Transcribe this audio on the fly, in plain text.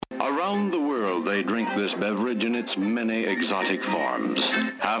Around the world, they drink this beverage in its many exotic forms.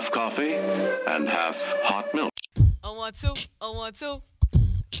 Half coffee and half hot milk. I want to. I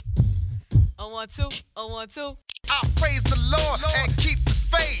praise the Lord and keep the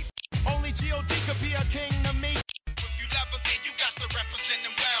faith. Only G.O.D. could be a king to me. If you love him, then you got to represent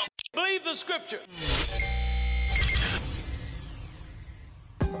him well. Believe the scripture.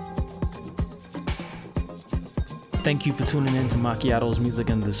 Thank you for tuning in to Macchiato's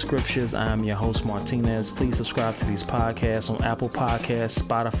Music and the Scriptures. I am your host, Martinez. Please subscribe to these podcasts on Apple Podcasts,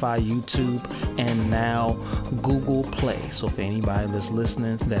 Spotify, YouTube, and now Google Play. So for anybody that's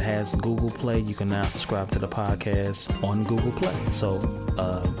listening that has Google Play, you can now subscribe to the podcast on Google Play. So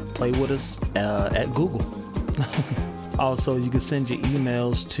play with us at Google. Also, you can send your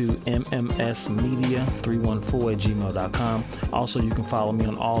emails to mmsmedia314@gmail.com. Also, you can follow me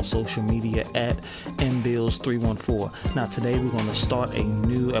on all social media at mbills314. Now, today we're going to start a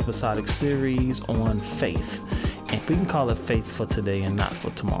new episodic series on faith. And we can call it Faith for Today and Not for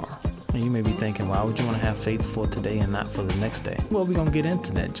Tomorrow. And you may be thinking, why would you want to have faith for today and not for the next day? Well, we're going to get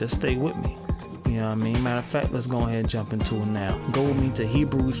into that. Just stay with me. You know what I mean? Matter of fact, let's go ahead and jump into it now. Go with me to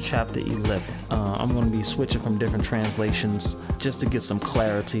Hebrews chapter 11. I'm going to be switching from different translations just to get some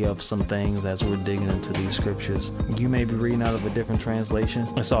clarity of some things as we're digging into these scriptures. You may be reading out of a different translation.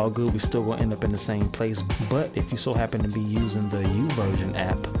 It's all good. We still going to end up in the same place. But if you so happen to be using the YouVersion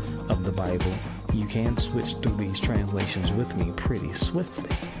app of the Bible, you can switch through these translations with me pretty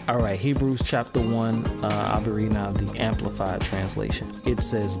swiftly. All right, Hebrews chapter 1, I'll be reading out the Amplified translation. It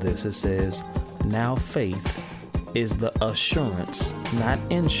says this, it says, now faith is the assurance, not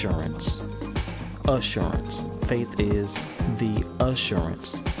insurance, assurance. Faith is the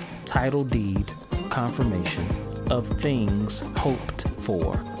assurance, title deed, confirmation of things hoped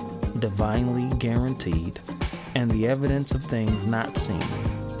for, divinely guaranteed, and the evidence of things not seen,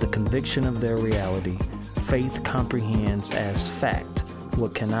 the conviction of their reality. Faith comprehends as fact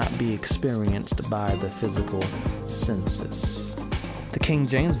what cannot be experienced by the physical senses. The King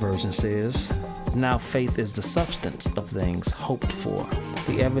James Version says, now faith is the substance of things hoped for,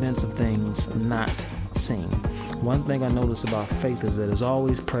 the evidence of things not seen. One thing I notice about faith is that it's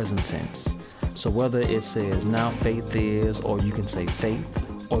always present tense. So whether it says now faith is, or you can say faith,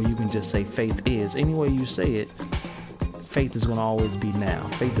 or you can just say faith is, any way you say it, faith is going to always be now.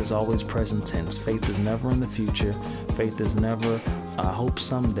 Faith is always present tense. Faith is never in the future. Faith is never, I hope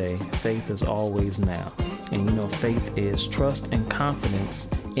someday. Faith is always now. And you know, faith is trust and confidence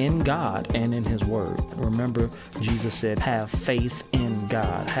in God and in His Word. Remember, Jesus said, have faith in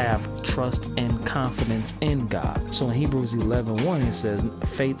God. Have trust and confidence in God. So in Hebrews 11:1, it says,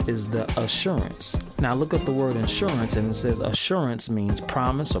 faith is the assurance. Now look up the word insurance, and it says assurance means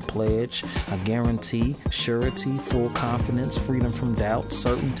promise or pledge, a guarantee, surety, full confidence, freedom from doubt,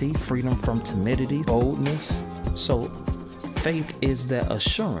 certainty, freedom from timidity, boldness. So faith is the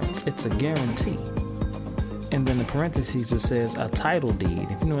assurance. It's a guarantee. And then in parentheses, it says a title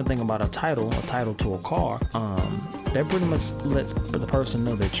deed. If you know anything about a title to a car, that pretty much lets the person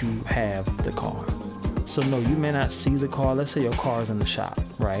know that you have the car. So no, you may not see the car. Let's say your car's in the shop,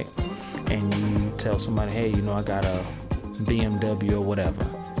 right? And you tell somebody, hey, you know, I got a BMW or whatever.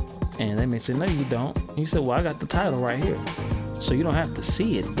 And they may say, no, you don't. And you say, well, I got the title right here. So you don't have to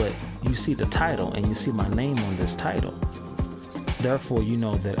see it, but you see the title and you see my name on this title. Therefore, you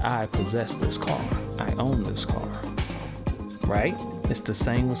know that I possess this car. I own this car, right? It's the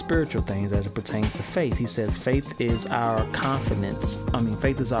same with spiritual things as it pertains to faith. He says faith is our confidence.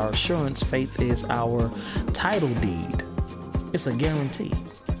 Faith is our assurance. Faith is our title deed. It's a guarantee,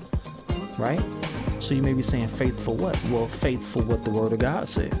 right? So you may be saying faith for what? Well, faith for what the Word of God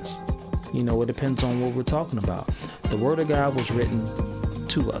says. You know, it depends on what we're talking about. The Word of God was written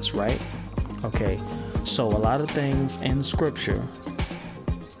to us, right? Okay, so a lot of things in Scripture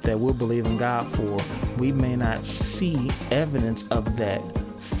that we're believing God for, we may not see evidence of that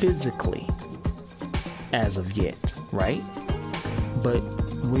physically as of yet, right? But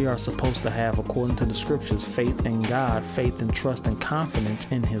we are supposed to have, according to the scriptures, faith in God, faith and trust and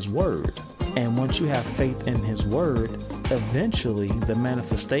confidence in His Word. And once you have faith in His Word, eventually the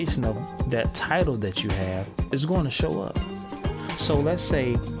manifestation of that title that you have is going to show up. So let's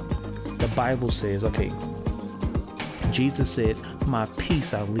say the Bible says, okay, Jesus said, my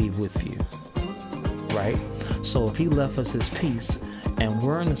peace I leave with you, right? So if He left us His peace and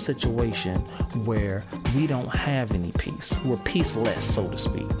we're in a situation where we don't have any peace, we're peaceless, so to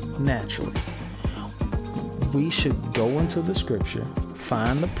speak, naturally, we should go into the scripture,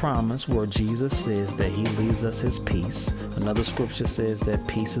 find the promise where Jesus says that he leaves us his peace. Another scripture says that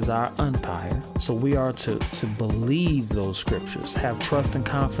peace is our umpire. So we are to believe those scriptures, have trust and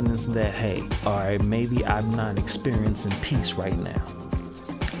confidence that, hey, all right, maybe I'm not experiencing peace right now,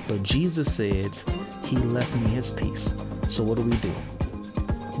 but Jesus said he left me his peace. So what do?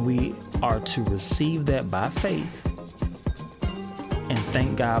 We are to receive that by faith and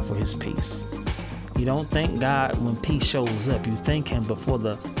thank God for his peace. You don't thank God when peace shows up. You thank him before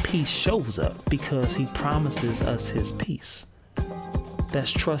the peace shows up, because he promises us his peace.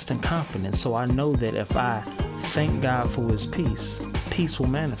 That's trust and confidence. So I know that if I thank God for his peace, peace will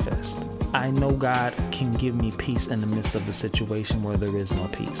manifest. I know God can give me peace in the midst of a situation where there is no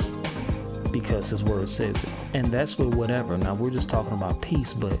peace, because his word says it. And that's with whatever. Now we're just talking about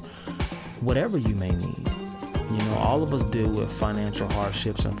peace, but whatever you may need. You know, all of us deal with financial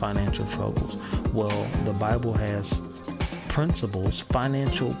hardships and financial troubles. Well, the Bible has principles,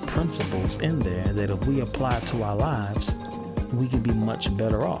 financial principles in there that if we apply to our lives, we can be much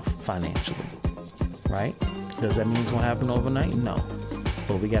better off financially, right? Does that mean it's going to happen overnight? No.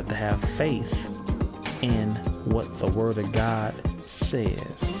 But we got to have faith in what the Word of God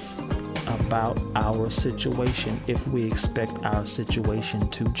says about our situation if we expect our situation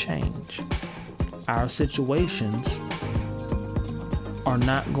to change. Our situations are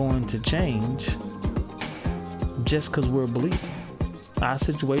not going to change just because we're believing. Our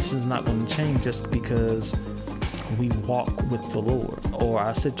situation is not going to change just because we walk with the Lord, or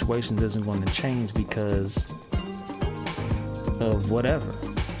our situation isn't going to change because of whatever.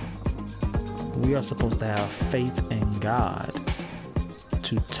 We are supposed to have faith in God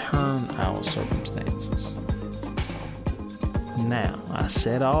to turn our circumstances. Now, I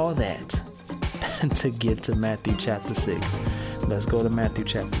said all that to get to Matthew chapter 6. Let's go to Matthew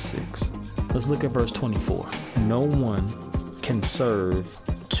chapter 6. Let's look at verse 24. No one can serve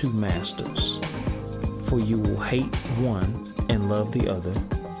two masters, for you will hate one and love the other.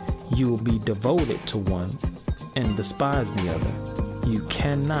 You will be devoted to one and despise the other. You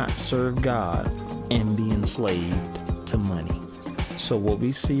cannot serve God and be enslaved to money. So what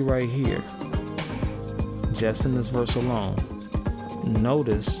we see right here, just in this verse alone,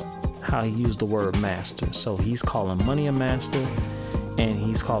 notice how he used the word master. So he's calling money a master, and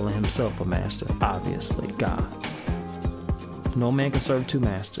he's calling himself a master, obviously, God. No man can serve two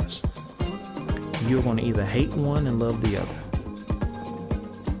masters. You're going to either hate one and love the other.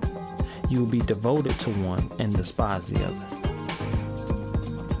 You will be devoted to one and despise the other.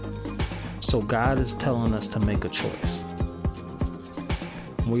 So God is telling us to make a choice.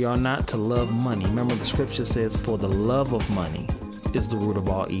 We are not to love money. Remember, the scripture says, for the love of money is the root of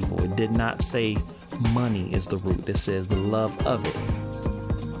all evil. It did not say money is the root. It says the love of it.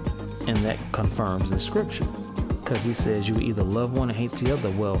 And that confirms the scripture, because he says you either love one and hate the other.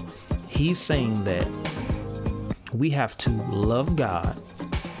 Well, he's saying that we have to love God,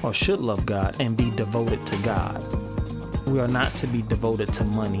 or should love God, and be devoted to God. We are not to be devoted to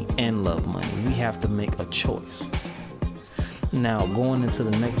money and love money. We have to make a choice. Now, going into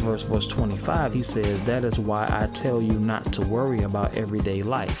the next verse, verse 25, he says, that is why I tell you not to worry about everyday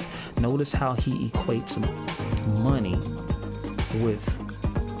life. Notice how he equates money with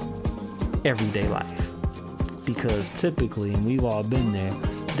everyday life. Because typically, and we've all been there,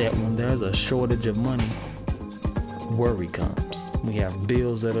 that when there's a shortage of money, worry comes. We have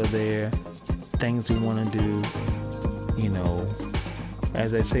bills that are there, things we want to do, you know,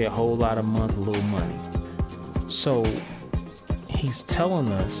 as they say, a whole lot of month, little money. So he's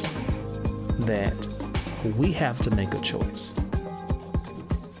telling us that we have to make a choice.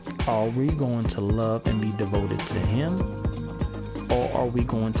 Are we going to love and be devoted to him, or are we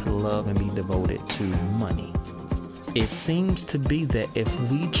going to love and be devoted to money? It seems to be that if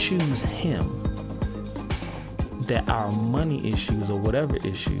we choose him, that our money issues or whatever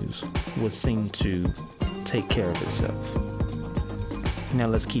issues would seem to take care of itself. Now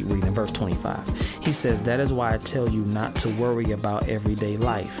let's keep reading. Verse 25. He says, that is why I tell you not to worry about everyday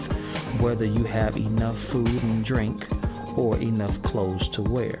life, whether you have enough food and drink or enough clothes to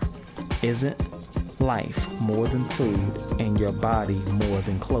wear. Isn't life more than food, and your body more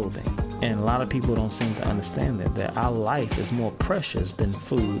than clothing? And a lot of people don't seem to understand that our life is more precious than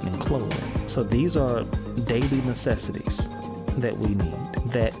food and clothing. So these are daily necessities that we need,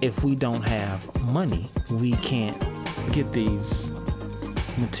 that if we don't have money, we can't get these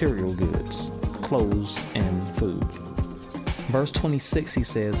material goods, clothes and food. Verse 26, he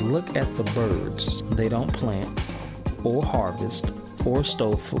says, look at the birds. They don't plant or harvest or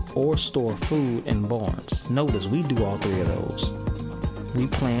store food in barns. Notice we do all three of those. We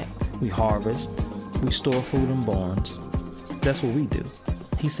plant, we harvest, We store food in barns. That's what we do.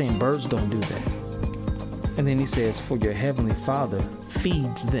 He's saying birds don't do that. And then he says, for your heavenly Father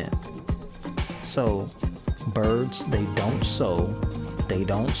feeds them. So birds, they don't sow, they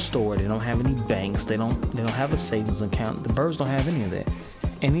don't store, they don't have any banks, they don't have a savings account. The birds don't have any of that.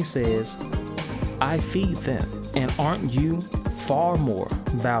 And he says, I feed them. And aren't you far more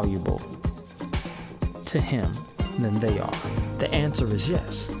valuable to him than they are? The answer is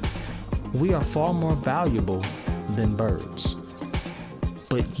yes. We are far more valuable than birds.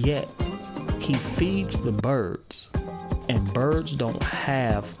 But yet, he feeds the birds. And birds don't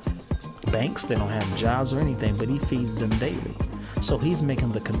have banks, they don't have jobs or anything, but he feeds them daily. So he's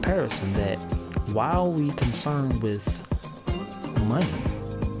making the comparison that while we concerned with money,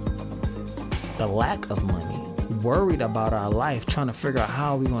 the lack of money, worried about our life, trying to figure out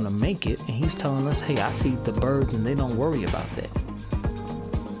how we're going to make it, and he's telling us, hey, I feed the birds and they don't worry about that.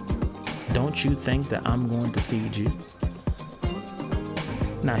 Don't you think that I'm going to feed you?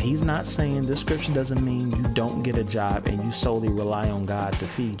 Now, he's not saying, this scripture doesn't mean you don't get a job and you solely rely on God to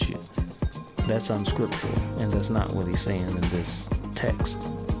feed you. That's unscriptural, and that's not what he's saying in this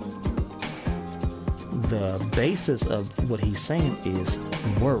text. The basis of what he's saying is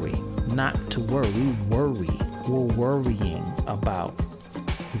worry, not to worry. We worry. We're worrying about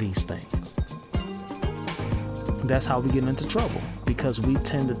these things. That's how we get into trouble, because we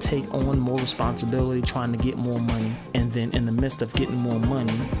tend to take on more responsibility, trying to get more money. And then in the midst of getting more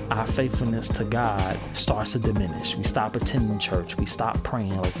money, our faithfulness to God starts to diminish. We stop attending church. We stop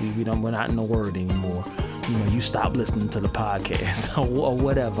praying. Like we're not in the word anymore. You stop listening to the podcast or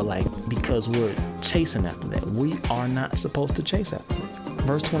whatever, because we're chasing after that. We are not supposed to chase after that.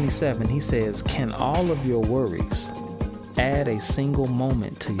 Verse 27, he says, can all of your worries add a single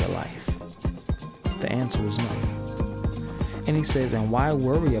moment to your life? The answer is no. And he says, and why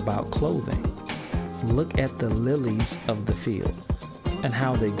worry about clothing? Look at the lilies of the field and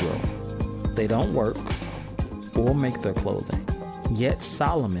how they grow. They don't work or make their clothing. Yet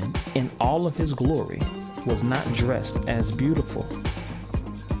Solomon, in all of his glory, was not dressed as beautiful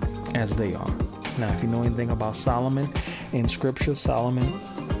as they are. Now, if you know anything about Solomon in scripture, Solomon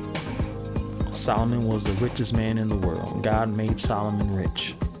was the richest man in the world. God made Solomon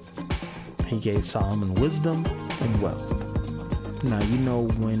rich. He gave Solomon wisdom and wealth. Now,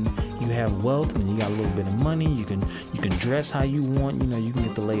 when you have wealth, when you got a little bit of money, you can dress how you want, you can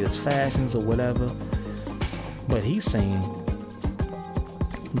get the latest fashions or whatever. But he's saying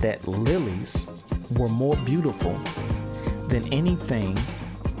that lilies were more beautiful than anything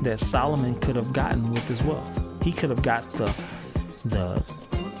that Solomon could have gotten with his wealth. He could have got the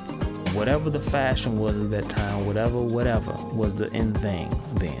whatever the fashion was at that time, whatever was the in thing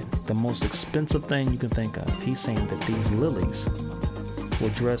then, the most expensive thing you can think of. He's saying that these lilies were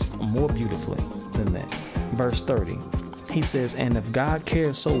dressed more beautifully than that. Verse 30, he says, and if God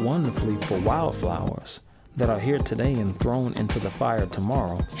cares so wonderfully for wildflowers that are here today and thrown into the fire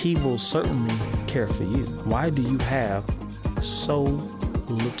tomorrow, he will certainly care for you. Why do you have so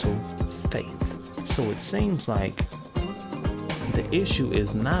little faith? So it seems like the issue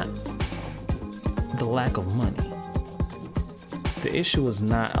is not the lack of money. The issue is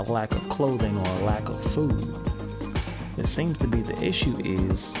not a lack of clothing or a lack of food. It seems to be the issue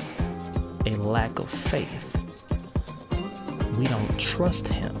is a lack of faith. We don't trust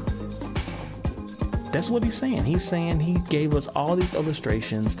him. That's what he's saying. He's saying he gave us all these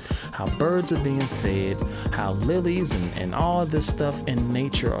illustrations, how birds are being fed, how lilies and all this stuff in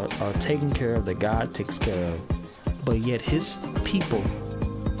nature are taken care of, that God takes care of. But yet his people,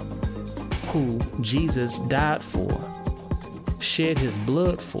 who Jesus died for, shed his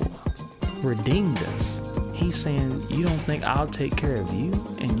blood for, redeemed us. He's saying, you don't think I'll take care of you?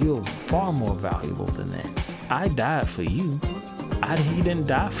 And you're far more valuable than that. I died for you. He didn't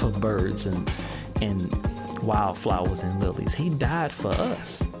die for birds and wildflowers and lilies. He died for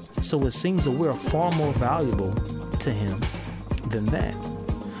us. So it seems that we're far more valuable to him than that.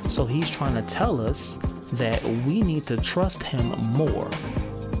 So he's trying to tell us that we need to trust him more.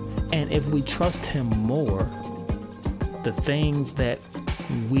 And if we trust him more, the things that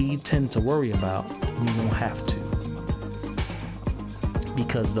we tend to worry about, we won't have to.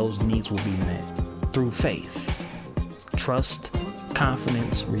 Because those needs will be met through faith, trust,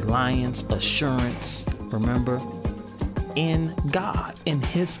 confidence, reliance, assurance, remember, in God, in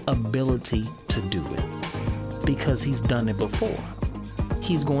his ability to do it, because he's done it before.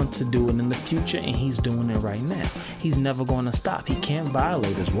 He's going to do it in the future, and he's doing it right now. He's never going to stop. He can't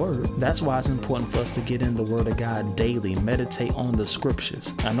violate his word. That's why it's important for us to get in the word of God daily, meditate on the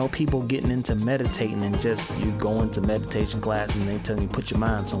scriptures. I know people getting into meditating and just you go into meditation classes and they tell you put your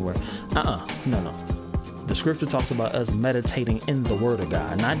mind somewhere. No. The scripture talks about us meditating in the word of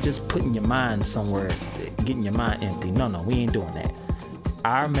God, not just putting your mind somewhere, getting your mind empty. No, we ain't doing that.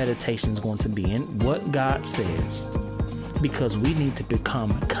 Our meditation is going to be in what God says, because we need to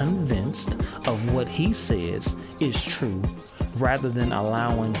become convinced of what he says is true, rather than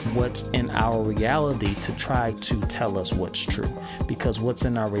allowing what's in our reality to try to tell us what's true. Because what's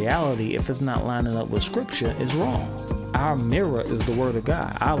in our reality, if it's not lining up with scripture, is wrong. Our mirror is the word of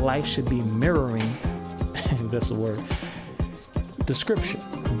God. Our life should be mirroring, that's the word, the scripture.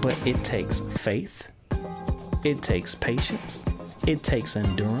 But it takes faith, it takes patience, it takes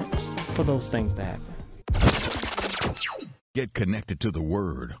endurance for those things to happen. Get connected to the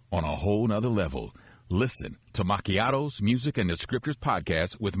word on a whole nother level. Listen to Macchiato's Music and the Scriptures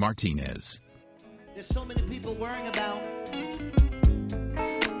podcast with Martinez. There's so many people worrying about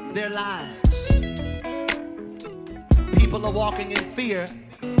their lives. People are walking in fear,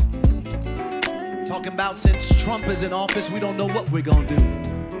 talking about since Trump is in office, we don't know what we're going to do.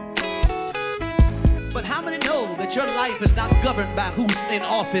 But how many know that your life is not governed by who's in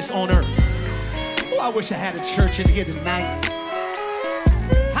office on earth? Oh, I wish I had a church in here tonight.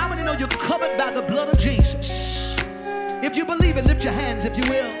 How many know you're covered by the blood of Jesus? If you believe it, lift your hands if you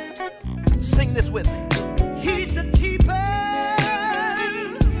will. Sing this with me. He's the keeper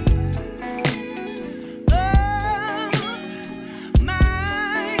of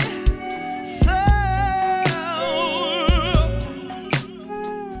my soul.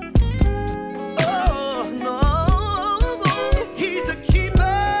 Oh, no. He's the keeper.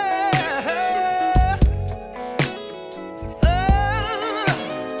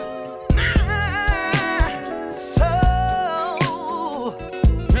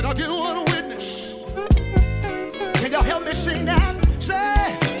 Sing that,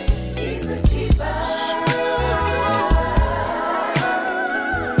 say, he's the keeper of my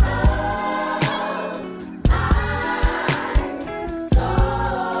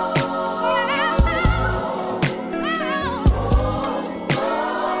soul.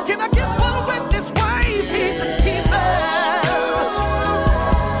 Can I get one witness? Wife, he's the keeper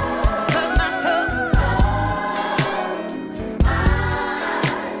of my soul.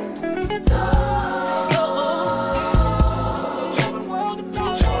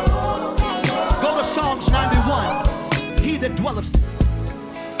 Psalms 91, he that dwelleth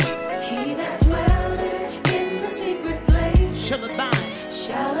in the secret place shall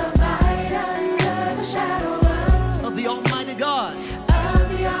abide under the shadow of the Almighty God.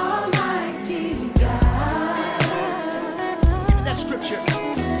 Give me that scripture.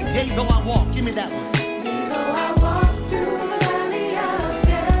 Yea, though I walk, give me that one. Yea, though I walk through the valley of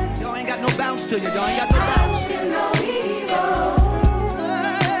death. Y'all ain't got no bounce to you. Y'all ain't got no bounce. No evil.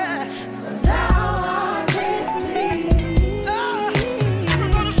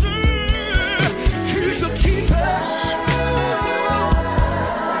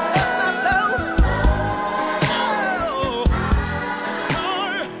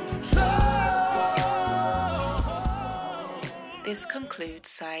 This concludes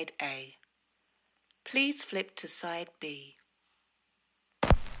Side A. Please flip to Side B.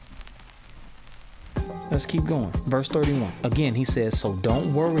 Let's keep going. Verse 31. Again, he says, so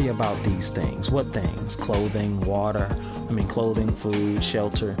don't worry about these things. What things? Clothing, food,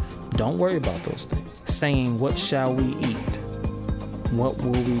 shelter. Don't worry about those things. Saying, what shall we eat? What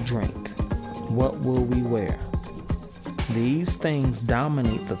will we drink? What will we wear? These things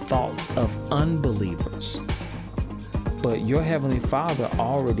dominate the thoughts of unbelievers. But your Heavenly Father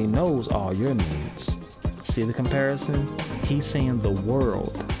already knows all your needs. See the comparison? He's saying the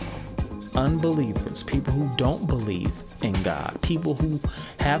world, unbelievers, people who don't believe in God, people who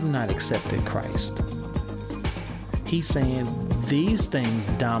have not accepted Christ. He's saying these things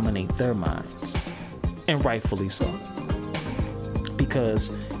dominate their minds, and rightfully so.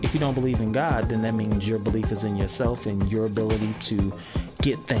 Because if you don't believe in God, then that means your belief is in yourself and your ability to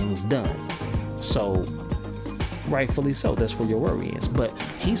get things done. So rightfully so, that's where your worry is. But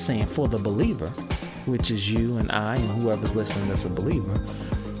he's saying for the believer, which is you and I and whoever's listening that's a believer,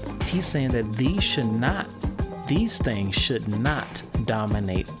 he's saying that these things should not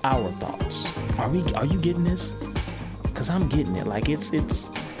dominate our thoughts. Are you getting this? Because I'm getting it. Like it's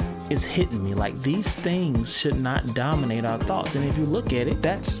hitting me. Like these things should not dominate our thoughts. And if you look at it,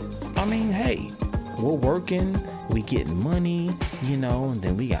 hey, we're working, we get money, and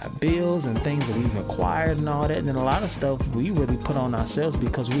then we got bills and things that we've acquired and all that. And then a lot of stuff we really put on ourselves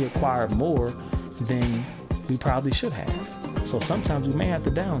because we acquired more than we probably should have. So sometimes we may have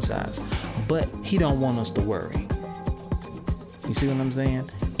to downsize, but he don't want us to worry. You see what I'm saying?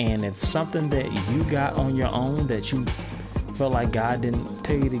 And if something that you got on your own that you felt like God didn't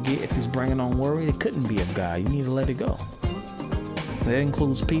tell you to get, if he's bringing on worry, it couldn't be of God. You need to let it go. That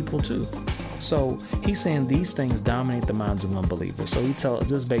includes people too. So he's saying these things dominate the minds of unbelievers. So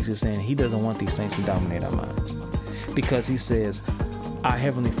just basically saying he doesn't want these things to dominate our minds, because he says our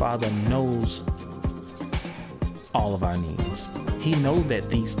Heavenly Father knows all of our needs. He knows that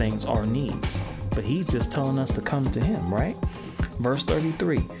these things are needs, but he's just telling us to come to him, right? Verse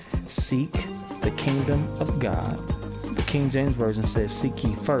 33, seek the kingdom of God. The King James Version says, seek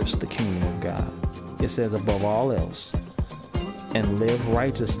ye first the kingdom of God. It says above all else, and live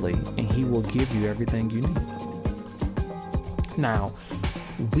righteously, and he will give you everything you need. Now,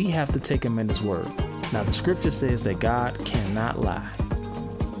 we have to take him at his word. Now, the scripture says that God cannot lie,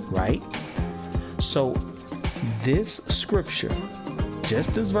 right? So this scripture,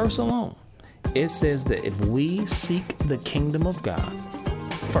 just this verse alone, it says that if we seek the kingdom of God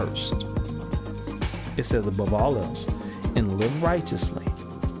first, it says above all else, and live righteously.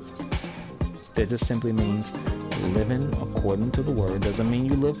 That just simply means living according to the word. Doesn't mean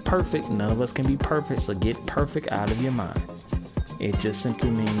you live perfect. None of us can be perfect, so get perfect out of your mind. It just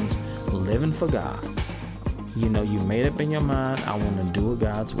simply means living for God. You made up in your mind, I want to do it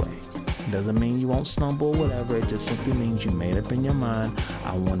God's way. Doesn't mean you won't stumble or whatever. It just simply means you made up in your mind,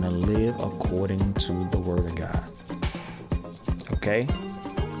 I want to live according to the word of God. Okay?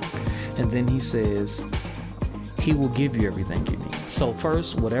 And then he says, he will give you everything you need. So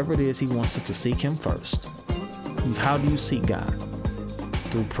first, whatever it is, he wants us to seek him first. How do you seek God?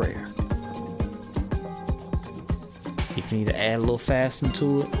 Through prayer. If you need to add a little fasting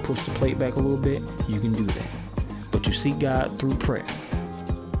to it, push the plate back a little bit, you can do that. But you seek God through prayer.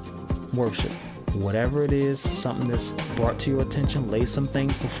 Worship. Whatever it is, something that's brought to your attention, lay some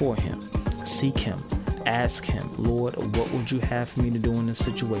things before him. Seek him. Ask him, Lord, what would you have for me to do in this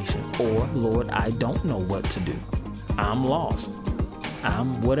situation? Or, Lord, I don't know what to do. I'm lost.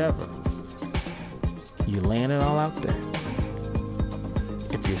 I'm whatever. You laying it all out there.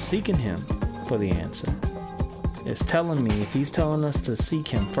 If you're seeking him for the answer, it's telling me, if he's telling us to seek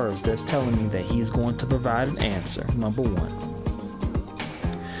him first, that's telling me that he's going to provide an answer, number one.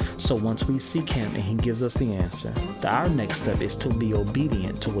 So once we seek him and he gives us the answer, our next step is to be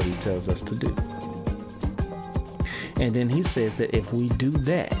obedient to what he tells us to do. And then he says that if we do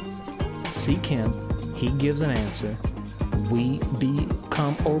that, seek him, he gives an answer, we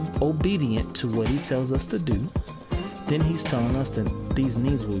become obedient to what he tells us to do, then he's telling us that these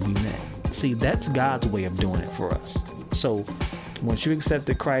needs will be met. See, that's God's way of doing it for us. So once you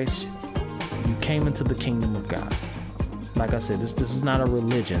accepted Christ, you came into the kingdom of God. Like I said, this is not a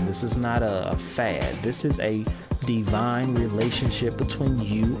religion. This is not a fad. This is a divine relationship between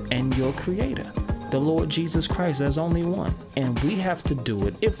you and your creator. The Lord Jesus Christ, there's only one. And we have to do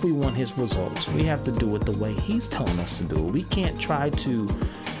it if we want his results. We have to do it the way he's telling us to do it. We can't try to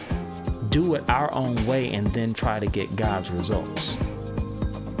do it our own way and then try to get God's results.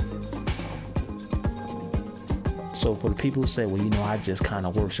 So for the people who say, well, I just kind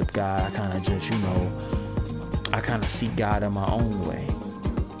of worship God. I kind of just, I kind of seek God in my own way.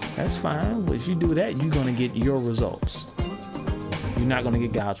 That's fine. But if you do that, you're going to get your results. You're not going to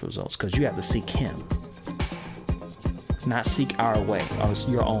get God's results because you have to seek him. Not seek our way or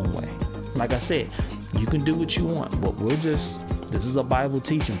your own way. Like I said, you can do what you want, but this is a Bible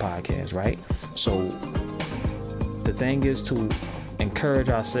teaching podcast, right? So the thing is to encourage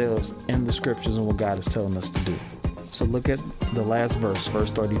ourselves in the scriptures and what God is telling us to do. So look at the last verse, verse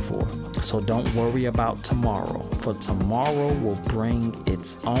 34. So don't worry about tomorrow, for tomorrow will bring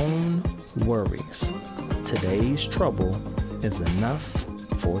its own worries. Today's trouble is enough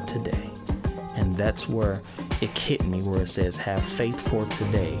for today. And that's where it hit me, where it says have faith for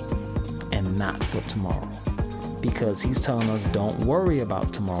today and not for tomorrow. Because he's telling us don't worry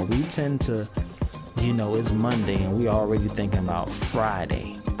about tomorrow. We tend to, it's Monday and we already thinking about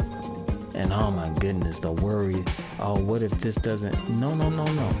Friday. And oh my goodness, the worry, oh, what if this doesn't? No.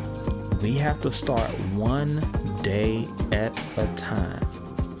 We have to start one day at a time.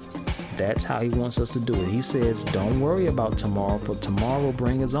 That's how he wants us to do it. He says, don't worry about tomorrow, for tomorrow will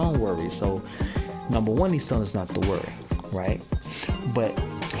bring his own worries. So, number one, he's telling us not to worry, right? But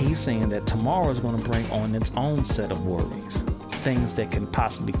he's saying that tomorrow is going to bring on its own set of worries, things that can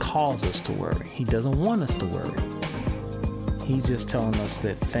possibly cause us to worry. He doesn't want us to worry. He's just telling us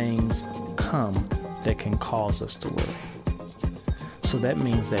that things come that can cause us to worry. So that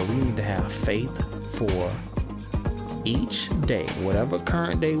means that we need to have faith for each day. Whatever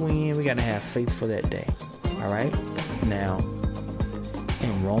current day we in, we got to have faith for that day. All right? Now,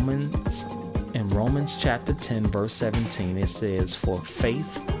 in Romans chapter 10, verse 17, it says, "For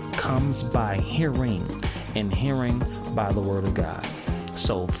faith comes by hearing, and hearing by the word of God."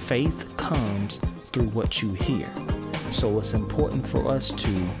 So faith comes through what you hear. So it's important for us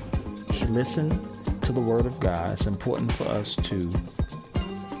to listen to the word of God. It's important for us to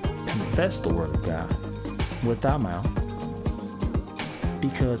confess the word of God with our mouth,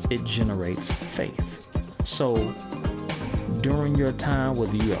 because it generates faith. So during your time,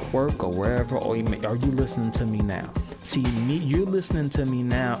 whether you're at work or wherever, or are you listening to me now? See, you're listening to me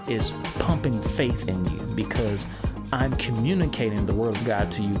now is pumping faith in you, because I'm communicating the word of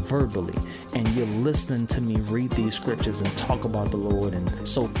God to you verbally, and you're listening to me read these scriptures and talk about the Lord and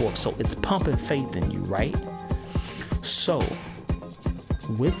so forth. So it's pumping faith in you, right? So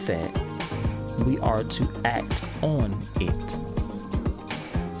with that, we are to act on it.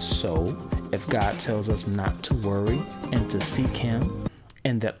 So if God tells us not to worry and to seek him,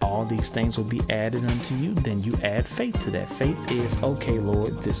 and that all these things will be added unto you, then you add faith to that. Faith is, okay,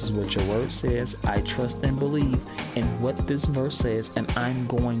 Lord, this is what your word says. I trust and believe in what this verse says, and I'm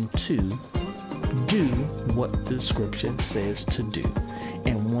going to do what the scripture says to do.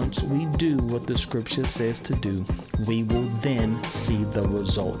 And once we do what the scripture says to do, we will then see the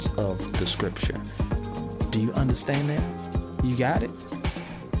results of the scripture. Do you understand that? You got it?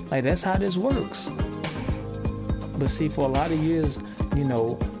 Like, that's how this works. But see, for a lot of years,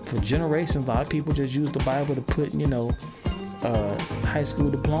 for generations, a lot of people just use the Bible to put, high school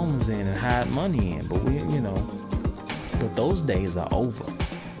diplomas in and hide money in. But but those days are over.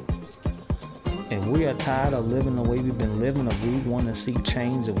 And we are tired of living the way we've been living. If we want to see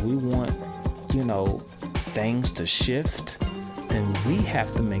change, if we want, things to shift, then we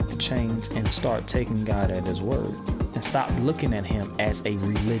have to make the change and start taking God at his word and stop looking at him as a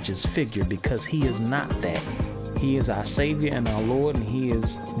religious figure, because he is not that. He is our Savior and our Lord, and he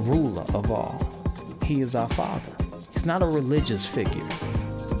is ruler of all. He is our Father. He's not a religious figure.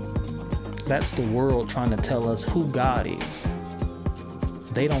 That's the world trying to tell us who God is.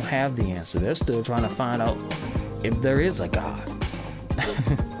 They don't have the answer. They're still trying to find out if there is a God.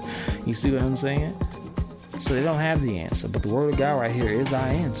 You see what I'm saying? So they don't have the answer, but the word of God right here is our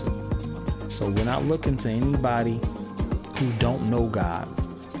answer. So we're not looking to anybody who don't know God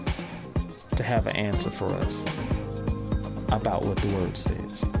to have an answer for us about what the word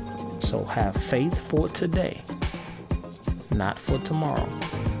says. So have faith for today, not for tomorrow.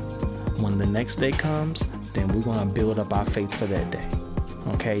 When the next day comes, then we're going to build up our faith for that day.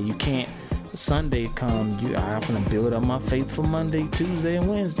 Okay, you can't Sunday come, I'm going to build up my faith for Monday, Tuesday, and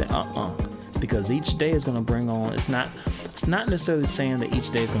Wednesday. Because each day is going to bring on, it's not necessarily saying that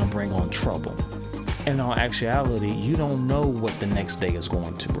each day is going to bring on trouble. In all actuality, you don't know what the next day is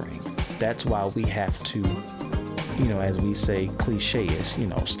going to bring. That's why we have to, as we say, cliche-ish,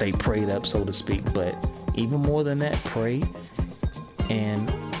 stay prayed up, so to speak. But even more than that, pray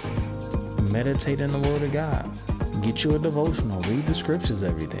and meditate in the word of God. Get you a devotional. Read the scriptures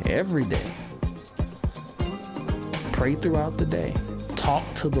every day. Pray throughout the day. Talk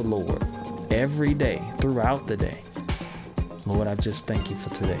to the Lord every day, throughout the day. Lord, I just thank you for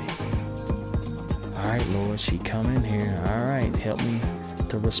today. All right, Lord, she come in here. All right, help me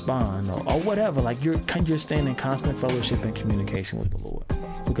to respond or whatever. Like you're staying in constant fellowship and communication with the Lord.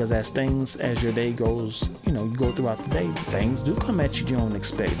 Because as your day goes, you go throughout the day, things do come at you don't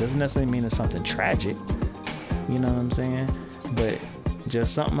expect. It doesn't necessarily mean it's something tragic. You know what I'm saying? But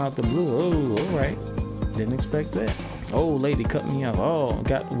just something out the blue. Oh, all right. Didn't expect that. Oh, lady cut me off. Oh,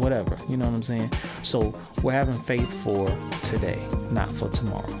 got whatever. You know what I'm saying? So we're having faith for today, not for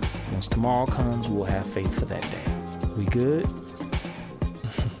tomorrow. Once tomorrow comes, we'll have faith for that day. We good?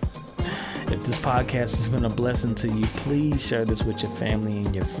 If this podcast has been a blessing to you, please share this with your family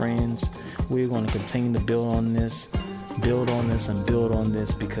and your friends. We're going to continue to build on this,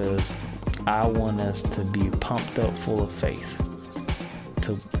 because I want us to be pumped up full of faith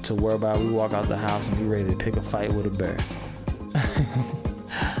to whereby we walk out the house and be ready to pick a fight with a bear.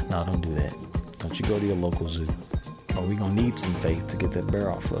 No, don't do that. Don't you go to your local zoo. Or we're going to need some faith to get that bear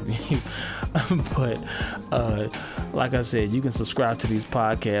off of you. But like I said, you can subscribe to these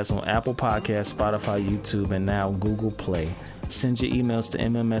podcasts on Apple Podcasts, Spotify, YouTube, and now Google Play. Send your emails to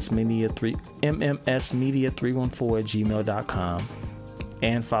mmsmedia314@gmail.com.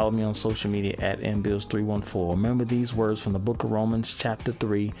 And follow me on social media at mbills314. Remember these words from the book of Romans chapter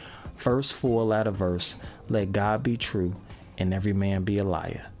 3, verse 4, latter verse. Let God be true and every man be a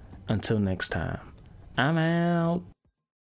liar. Until next time, I'm out.